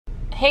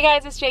Hey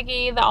guys, it's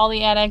Jakey, the ALDI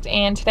Addict,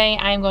 and today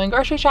I'm going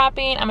grocery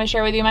shopping. I'm going to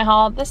share with you my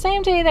haul the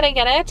same day that I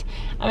get it.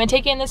 I'm going to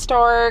take you in the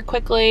store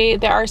quickly.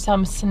 There are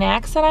some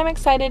snacks that I'm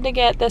excited to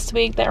get this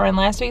week that were in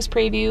last week's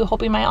preview,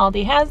 hoping my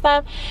ALDI has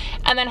them.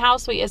 And then how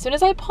sweet, as soon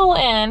as I pull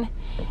in,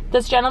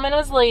 this gentleman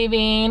was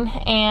leaving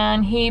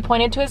and he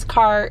pointed to his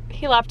cart.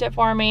 He left it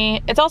for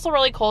me. It's also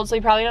really cold, so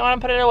you probably don't want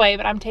to put it away,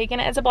 but I'm taking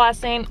it as a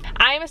blessing.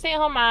 I am a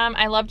stay-at-home mom.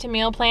 I love to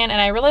meal plan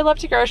and I really love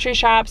to grocery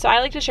shop, so I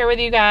like to share with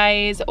you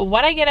guys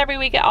what I get every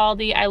week at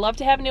ALDI. I love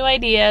to have new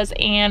ideas,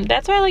 and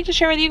that's what I like to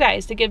share with you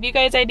guys, to give you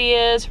guys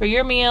ideas for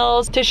your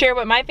meals, to share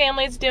what my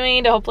family's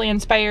doing to hopefully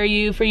inspire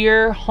you for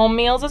your home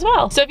meals as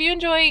well. So if you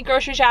enjoy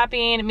grocery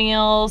shopping,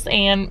 meals,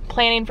 and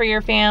planning for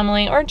your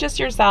family or just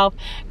yourself,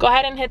 go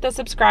ahead and hit the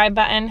subscribe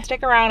button.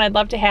 Stick around, I'd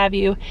love to have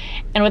you.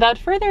 And without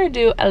further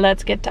ado,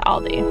 let's get to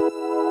ALDI.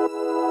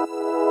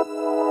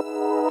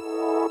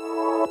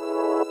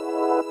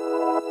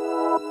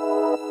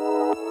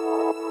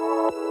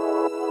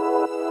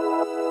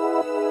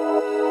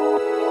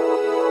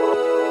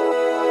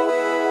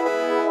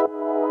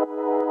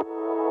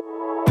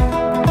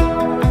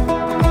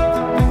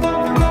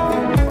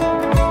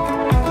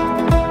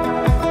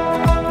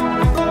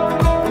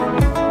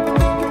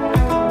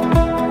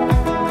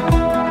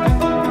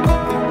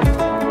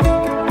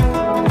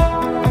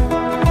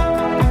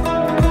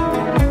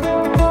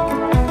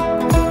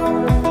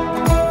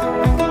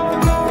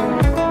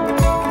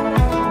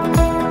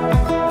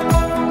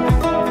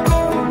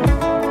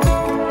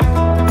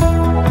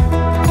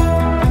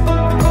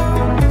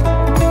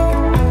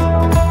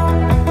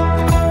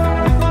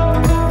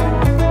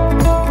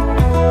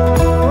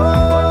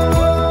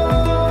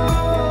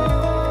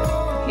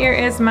 Here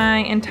is my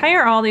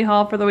entire ALDI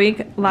haul for the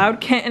week.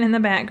 Loud kitten in the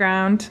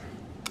background.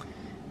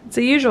 It's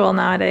the usual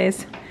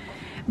nowadays.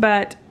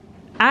 But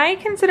I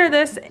consider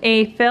this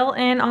a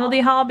fill-in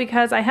ALDI haul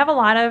because I have a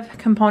lot of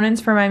components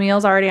for my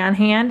meals already on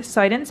hand,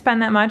 so I didn't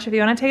spend that much. If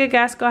you want to take a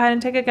guess, go ahead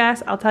and take a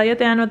guess. I'll tell you at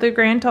the end what the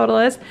grand total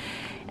is.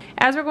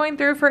 As we're going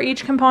through for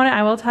each component,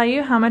 I will tell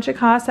you how much it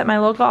costs at my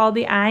local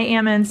ALDI. I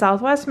am in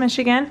Southwest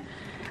Michigan.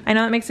 I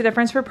know that makes a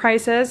difference for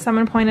prices.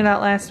 Someone pointed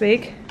out last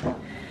week.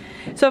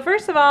 So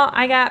first of all,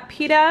 I got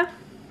pita.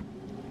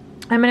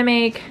 I'm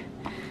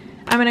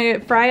gonna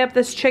fry up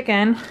this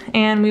chicken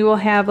and we will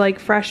have like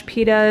fresh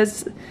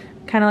pitas,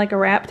 kind of like a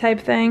wrap type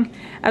thing.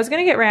 I was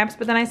gonna get wraps,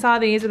 but then I saw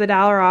these with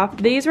 $1 off.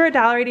 These were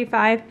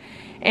 $1.85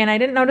 and I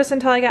didn't notice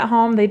until I got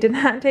home. They did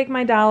not take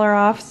my $1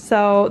 off,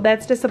 so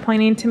that's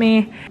disappointing to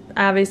me.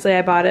 Obviously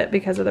I bought it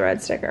because of the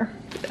red sticker.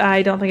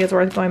 I don't think it's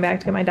worth going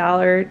back to get my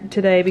 $1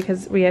 today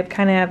because we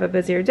kind of have a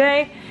busier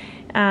day.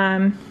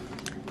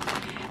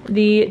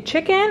 The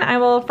chicken I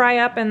will fry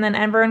up and then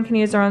everyone can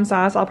use their own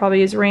sauce. I'll probably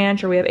use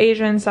ranch, or we have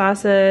Asian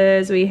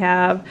sauces, we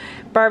have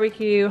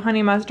barbecue,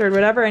 honey mustard,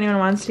 whatever anyone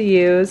wants to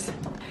use.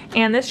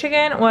 And this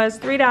chicken was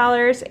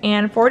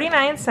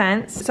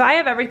 $3.49. So I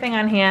have everything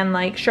on hand,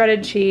 like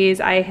shredded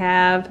cheese, I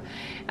have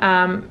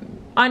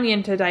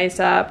onion to dice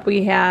up,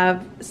 we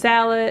have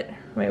salad,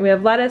 we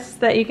have lettuce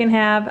that you can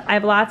have. I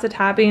have lots of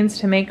toppings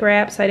to make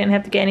wraps, so I didn't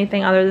have to get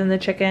anything other than the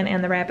chicken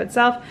and the wrap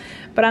itself.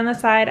 But on the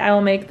side, I will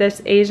make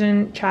this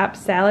Asian chopped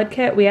salad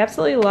kit. We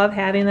absolutely love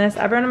having this.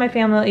 Everyone in my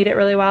family will eat it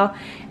really well,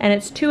 and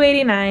it's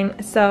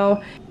 $2.89.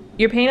 So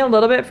you're paying a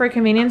little bit for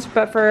convenience,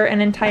 but for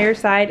an entire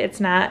side, it's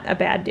not a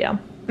bad deal.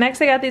 Next,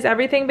 I got these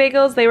everything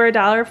bagels. They were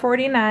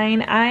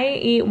 $1.49. I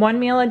eat one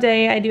meal a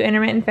day. I do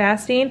intermittent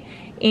fasting,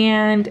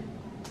 and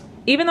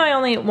even though I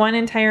only eat one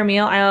entire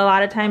meal, I a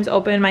lot of times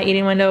open my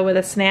eating window with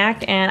a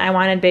snack, and I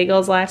wanted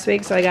bagels last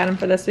week, so I got them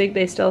for this week.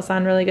 They still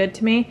sound really good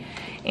to me.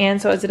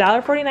 And so it's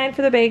 $1.49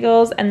 for the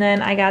bagels, and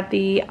then I got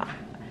the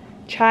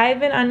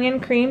chive and onion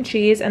cream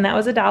cheese, and that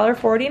was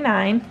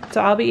 $1.49.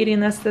 So I'll be eating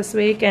this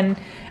week, and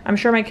I'm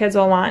sure my kids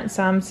will want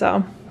some,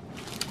 so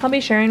I'll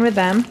be sharing with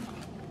them.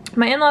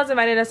 My in-laws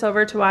invited us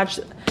over to watch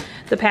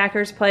the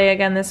Packers play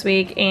again this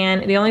week,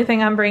 and the only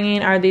thing I'm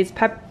bringing are these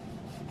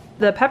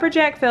the pepper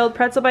jack filled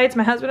pretzel bites.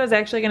 My husband was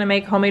actually gonna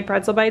make homemade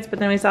pretzel bites, but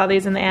then we saw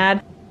these in the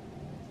ad.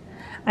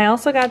 I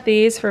also got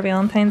these for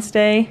Valentine's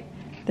Day.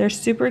 They're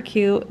super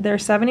cute. They're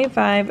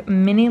 75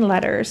 mini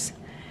letters.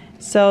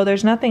 So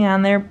there's nothing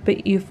on there,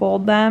 but you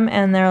fold them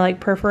and they're like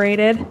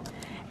perforated.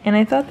 And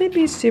I thought they'd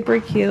be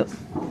super cute.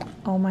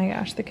 Oh my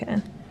gosh, the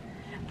kitten.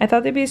 I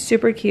thought they'd be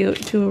super cute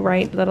to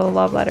write little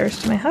love letters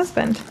to my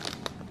husband.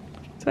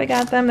 So I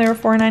got them. They were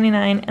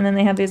 $4.99, and then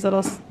they have these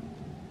little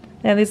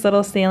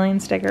sailing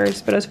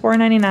stickers, but it was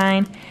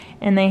 $4.99,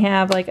 and they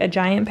have like a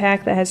giant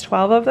pack that has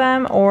 12 of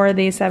them, or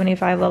these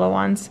 75 little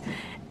ones.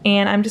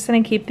 And I'm just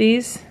gonna keep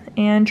these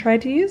and try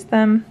to use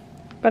them,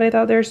 but I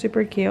thought they were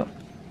super cute.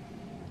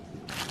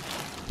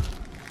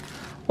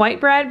 White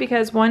bread,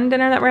 because one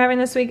dinner that we're having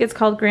this week is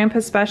called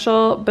Grandpa's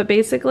Special, but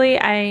basically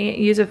I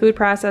use a food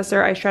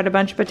processor. I shred a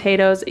bunch of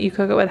potatoes. You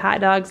cook it with hot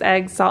dogs,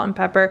 eggs, salt, and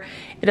pepper.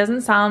 It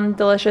doesn't sound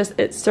delicious.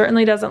 It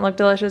certainly doesn't look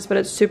delicious, but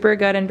it's super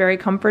good and very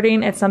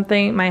comforting. It's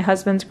something my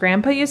husband's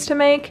grandpa used to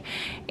make,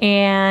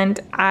 and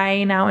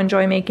I now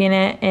enjoy making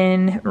it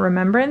in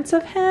remembrance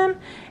of him.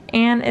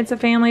 and it's a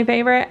family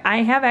favorite.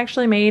 I have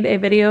actually made a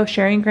video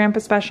sharing Grandpa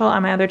Special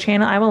on my other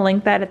channel. I will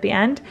link that at the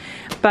end,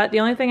 but the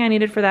only thing I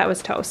needed for that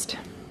was toast,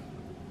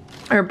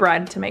 or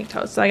bread to make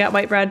toast. So I got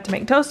white bread to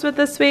make toast with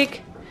this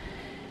week.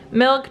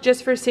 Milk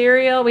just for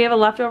cereal. We have a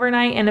leftover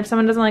night, and if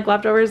someone doesn't like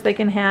leftovers, they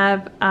can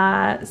have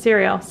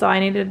cereal. So I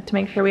needed to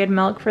make sure we had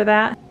milk for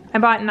that. I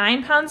bought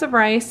 9 pounds of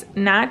rice,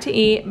 not to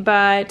eat,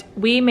 but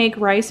we make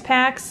rice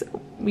packs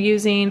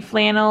using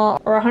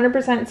flannel or 100%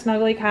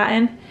 snuggly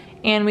cotton,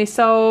 and we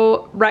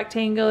sew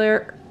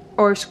rectangular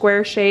or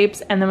square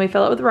shapes, and then we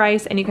fill it with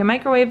rice, and you can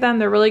microwave them.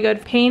 They're really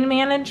good. Pain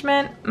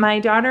management. My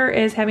daughter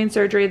is having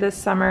surgery this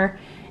summer,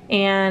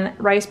 and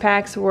rice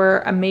packs were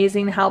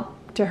amazing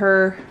help to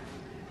her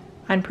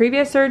on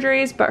previous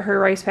surgeries, but her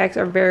rice packs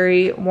are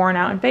very worn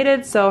out and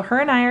faded, so her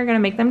and I are going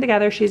to make them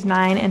together. She's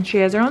 9 and she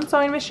has her own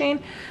sewing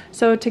machine,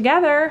 so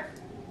together,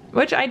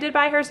 which I did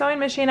buy her sewing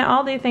machine at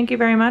Aldi, thank you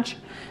very much,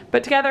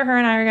 but together her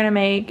and I are going to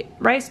make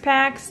rice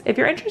packs. If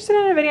you're interested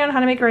in a video on how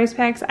to make rice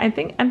packs, I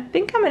think I'm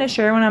going to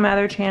share one on my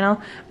other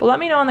channel, but let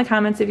me know in the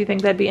comments if you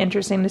think that'd be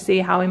interesting to see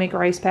how we make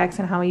rice packs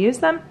and how we use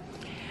them.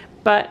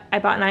 But I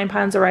bought 9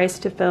 pounds of rice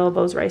to fill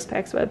those rice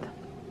packs with.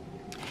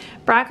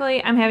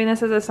 Broccoli, I'm having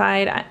this as a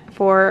side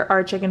for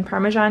our chicken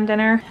parmesan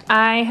dinner.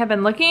 I have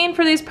been looking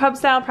for these pub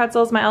style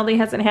pretzels. My Aldi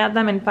hasn't had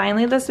them, and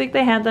finally this week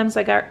they had them, so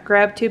I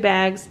grabbed 2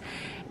 bags.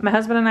 My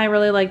husband and I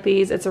really like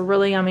these. It's a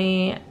really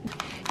yummy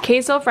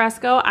queso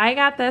fresco. I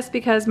got this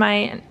because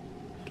my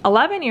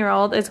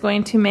 11-year-old is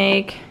going to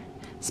make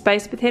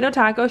spiced potato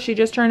tacos. She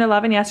just turned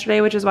 11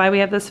 yesterday, which is why we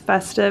have this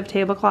festive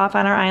tablecloth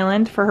on our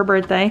island for her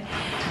birthday.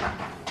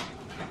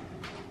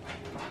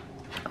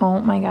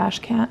 Oh my gosh,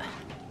 cat.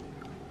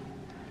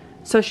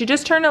 So she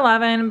just turned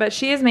 11, but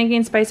she is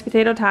making spiced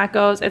potato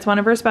tacos. It's one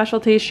of her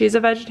specialties. She's a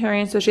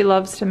vegetarian, so she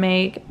loves to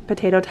make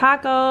potato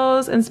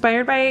tacos,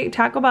 inspired by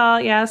Taco Bell,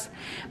 yes.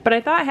 But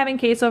I thought having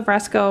queso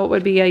fresco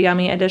would be a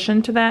yummy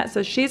addition to that.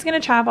 So she's gonna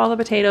chop all the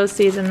potatoes,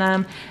 season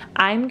them.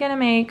 I'm gonna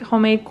make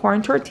homemade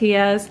corn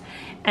tortillas,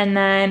 and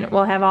then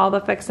we'll have all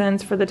the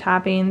fixins for the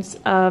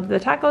toppings of the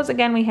tacos.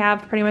 Again, we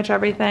have pretty much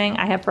everything.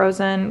 I have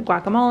frozen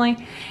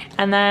guacamole,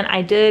 and then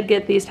I did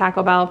get these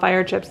Taco Bell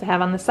fire chips to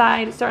have on the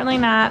side. Certainly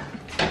not.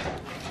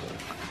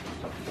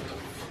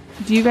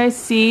 Do you guys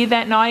see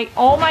that naughty?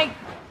 Oh my.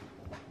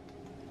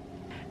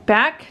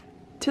 Back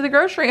to the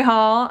grocery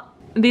haul.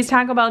 These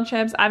Taco Bell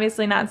chips,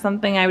 obviously not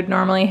something I would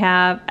normally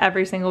have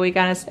every single week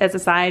as a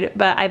side,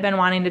 but I've been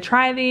wanting to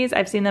try these.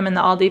 I've seen them in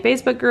the Aldi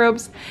Facebook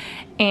groups,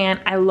 and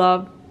I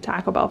love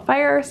Taco Bell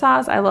fire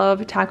sauce. I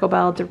love Taco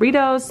Bell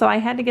Doritos, so I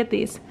had to get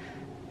these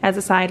as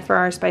a side for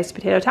our spiced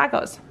potato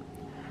tacos.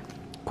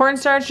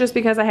 Cornstarch, just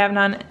because I have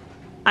none.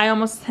 I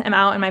almost am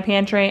out in my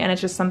pantry, and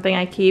it's just something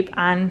I keep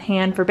on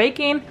hand for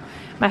baking.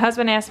 My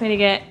husband asked me to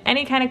get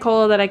any kind of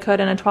cola that I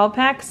could in a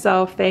 12-pack,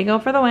 so Faygo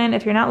for the win.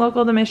 If you're not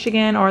local to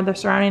Michigan or the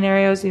surrounding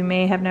areas, you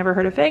may have never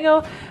heard of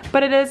Faygo,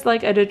 but it is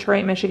like a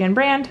Detroit, Michigan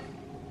brand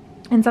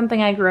and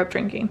something I grew up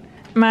drinking.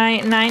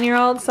 My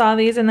 9-year-old saw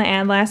these in the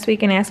ad last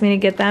week and asked me to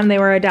get them. They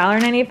were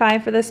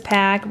 $1.95 for this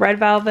pack. Red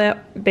velvet,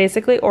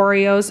 basically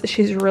Oreos.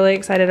 She's really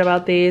excited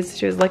about these.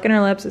 She was licking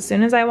her lips as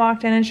soon as I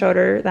walked in and showed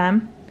her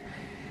them.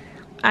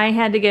 I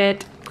had to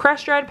get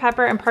crushed red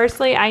pepper and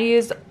parsley. I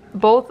used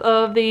both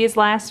of these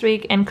last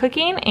week in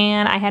cooking,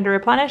 and I had to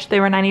replenish. They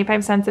were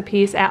 95 cents a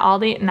piece at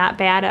Aldi. Not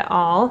bad at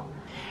all.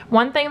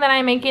 One thing that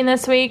I'm making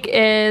this week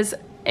is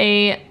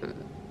a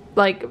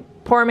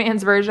poor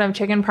man's version of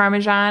chicken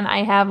parmesan.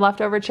 I have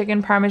leftover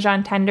chicken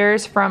parmesan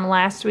tenders from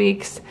last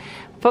week's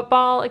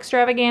football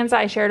extravaganza.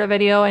 I shared a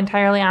video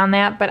entirely on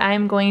that, but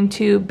I'm going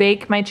to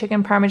bake my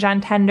chicken parmesan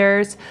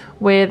tenders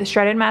with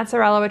shredded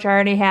mozzarella, which I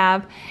already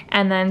have,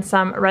 and then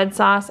some red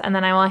sauce, and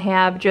then I will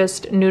have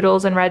just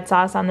noodles and red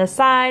sauce on the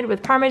side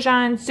with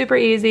parmesan. Super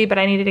easy, but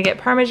I needed to get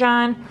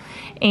parmesan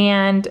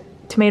and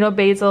tomato,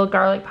 basil,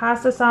 garlic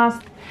pasta sauce.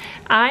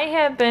 I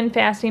have been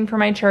fasting for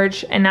my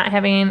church and not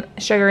having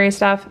sugary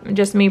stuff,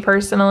 just me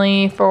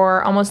personally,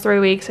 for almost 3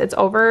 weeks. It's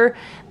over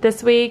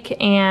this week,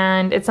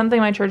 and it's something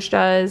my church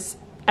does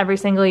every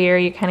single year.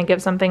 You kind of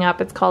give something up.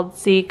 It's called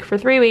Seek for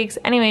 3 weeks.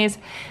 Anyways,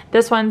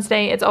 this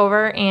Wednesday it's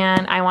over,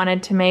 and I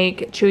wanted to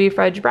make chewy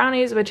fudge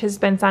brownies, which has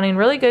been sounding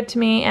really good to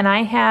me. And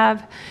I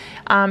have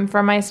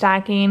from my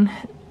stocking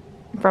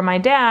from my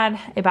dad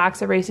a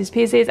box of Reese's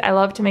Pieces. I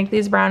love to make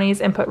these brownies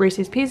and put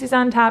Reese's Pieces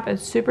on top.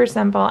 It's super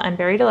simple and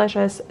very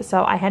delicious,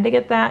 so I had to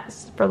get that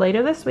for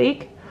later this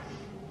week.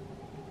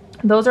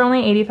 Those are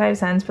only 85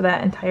 cents for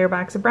that entire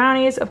box of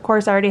brownies. Of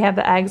course, I already have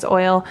the eggs,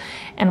 oil,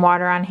 and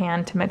water on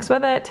hand to mix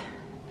with it.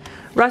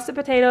 Russet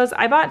potatoes.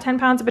 I bought 10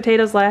 pounds of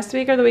potatoes last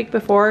week or the week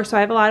before, so I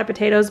have a lot of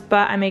potatoes,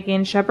 but I'm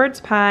making shepherd's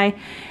pie.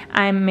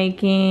 I'm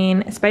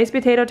making spiced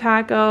potato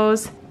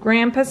tacos,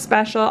 Grandpa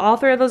Special. All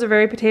 3 of those are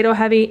very potato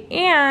heavy,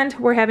 and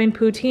we're having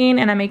poutine,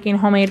 and I'm making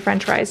homemade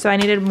french fries. So I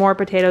needed more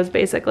potatoes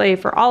basically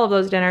for all of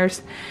those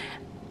dinners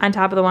on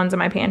top of the ones in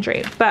my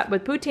pantry. But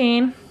with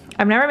poutine,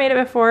 I've never made it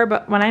before,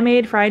 but when I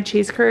made fried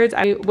cheese curds,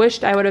 I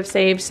wished I would have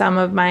saved some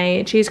of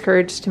my cheese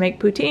curds to make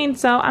poutine,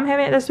 so I'm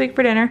having it this week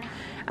for dinner.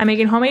 I'm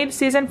making homemade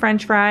seasoned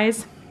french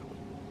fries.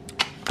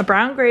 a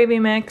brown gravy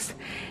mix,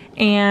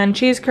 and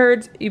cheese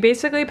curds. You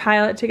basically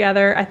pile it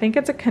together. I think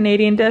it's a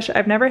Canadian dish.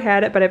 I've never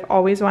had it, but I've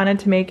always wanted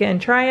to make it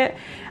and try it.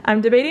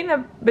 I'm debating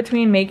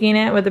between making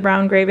it with the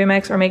brown gravy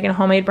mix or making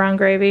homemade brown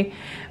gravy,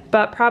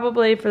 but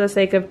probably for the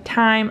sake of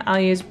time, I'll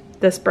use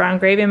this brown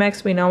gravy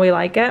mix. We know we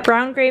like it.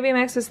 Brown gravy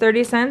mix was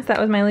 30 cents. That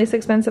was my least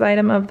expensive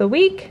item of the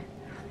week.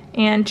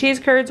 And cheese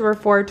curds were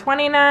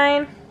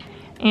 $4.29.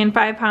 And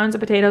 5 pounds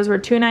of potatoes were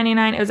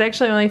 $2.99. It was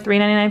actually only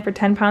 $3.99 for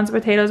 10 pounds of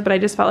potatoes, but I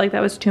just felt like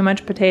that was too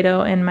much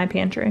potato in my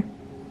pantry,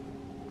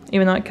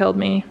 even though it killed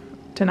me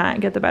to not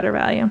get the better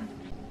value.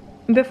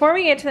 Before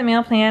we get to the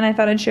meal plan, I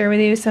thought I'd share with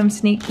you some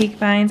sneak peek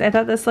finds. I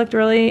thought this looked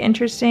really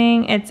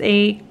interesting. It's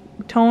a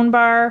tone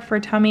bar for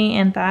tummy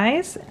and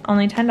thighs,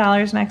 only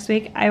 $10 next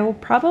week. I will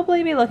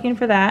probably be looking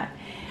for that.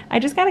 I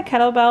just got a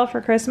kettlebell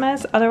for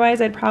Christmas.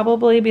 Otherwise, I'd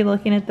probably be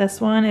looking at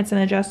this one. It's an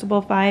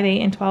adjustable 5,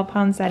 8, and 12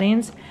 pound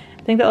settings.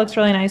 I think that looks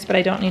really nice, but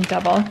I don't need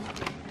double.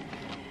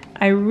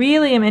 I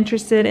really am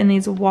interested in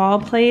these wall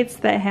plates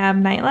that have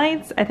night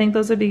lights. I think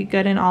those would be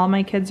good in all of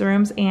my kids'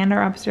 rooms and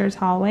our upstairs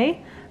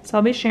hallway. So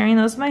I'll be sharing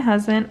those with my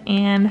husband.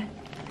 And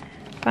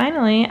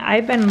finally,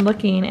 I've been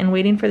looking and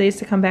waiting for these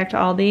to come back to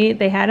Aldi.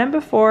 They had them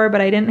before,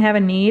 but I didn't have a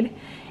need.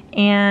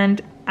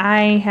 And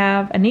I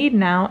have a need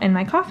now in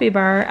my coffee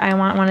bar. I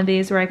want one of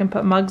these where I can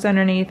put mugs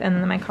underneath and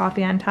then my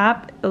coffee on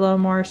top, a little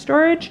more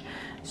storage.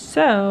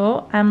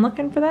 So I'm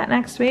looking for that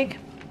next week.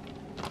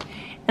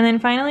 And then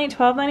finally,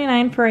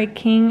 $12.99 for a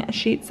king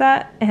sheet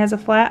set. It has a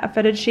flat, a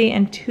fitted sheet,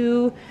 and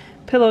 2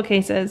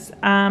 pillowcases.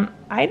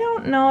 I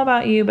don't know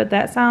about you, but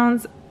that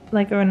sounds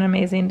like an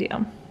amazing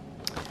deal.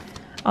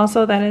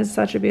 Also, that is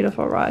such a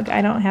beautiful rug.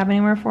 I don't have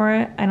anywhere for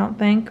it, I don't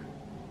think,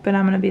 but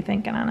I'm going to be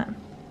thinking on it.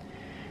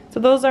 So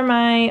those are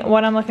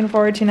what I'm looking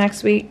forward to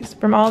next week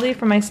from Aldi,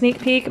 for my sneak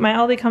peek. My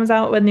Aldi comes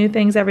out with new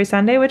things every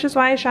Sunday, which is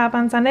why I shop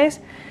on Sundays.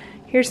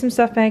 Here's some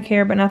stuff back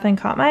here, but nothing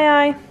caught my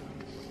eye.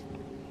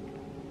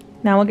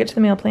 Now we'll get to the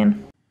meal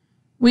plan.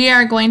 We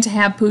are going to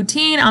have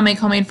poutine. I'll make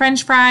homemade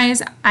French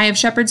fries. I have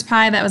shepherd's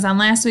pie that was on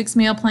last week's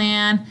meal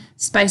plan.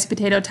 Spicy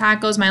potato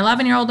tacos my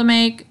 11-year-old will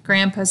make.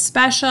 Grandpa's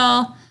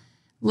special.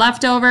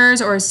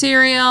 Leftovers or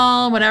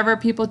cereal, whatever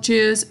people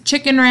choose.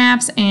 Chicken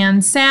wraps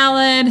and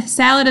salad.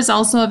 Salad is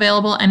also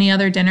available any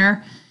other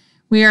dinner.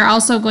 We are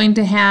also going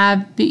to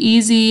have the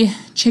easy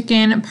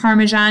chicken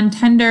Parmesan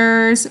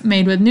tenders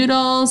made with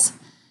noodles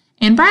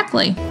and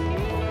broccoli.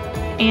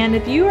 And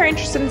if you are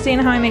interested in seeing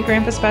how I make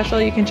Grandpa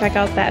special, you can check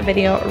out that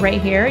video right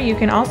here. You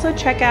can also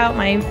check out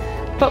my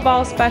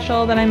football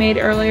special that I made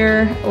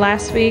earlier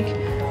last week,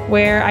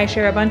 where I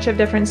share a bunch of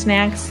different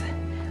snacks,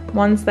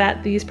 ones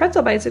that these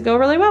pretzel bites would go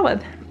really well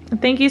with.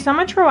 Thank you so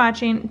much for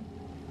watching.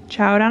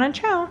 Chow down and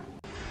chow.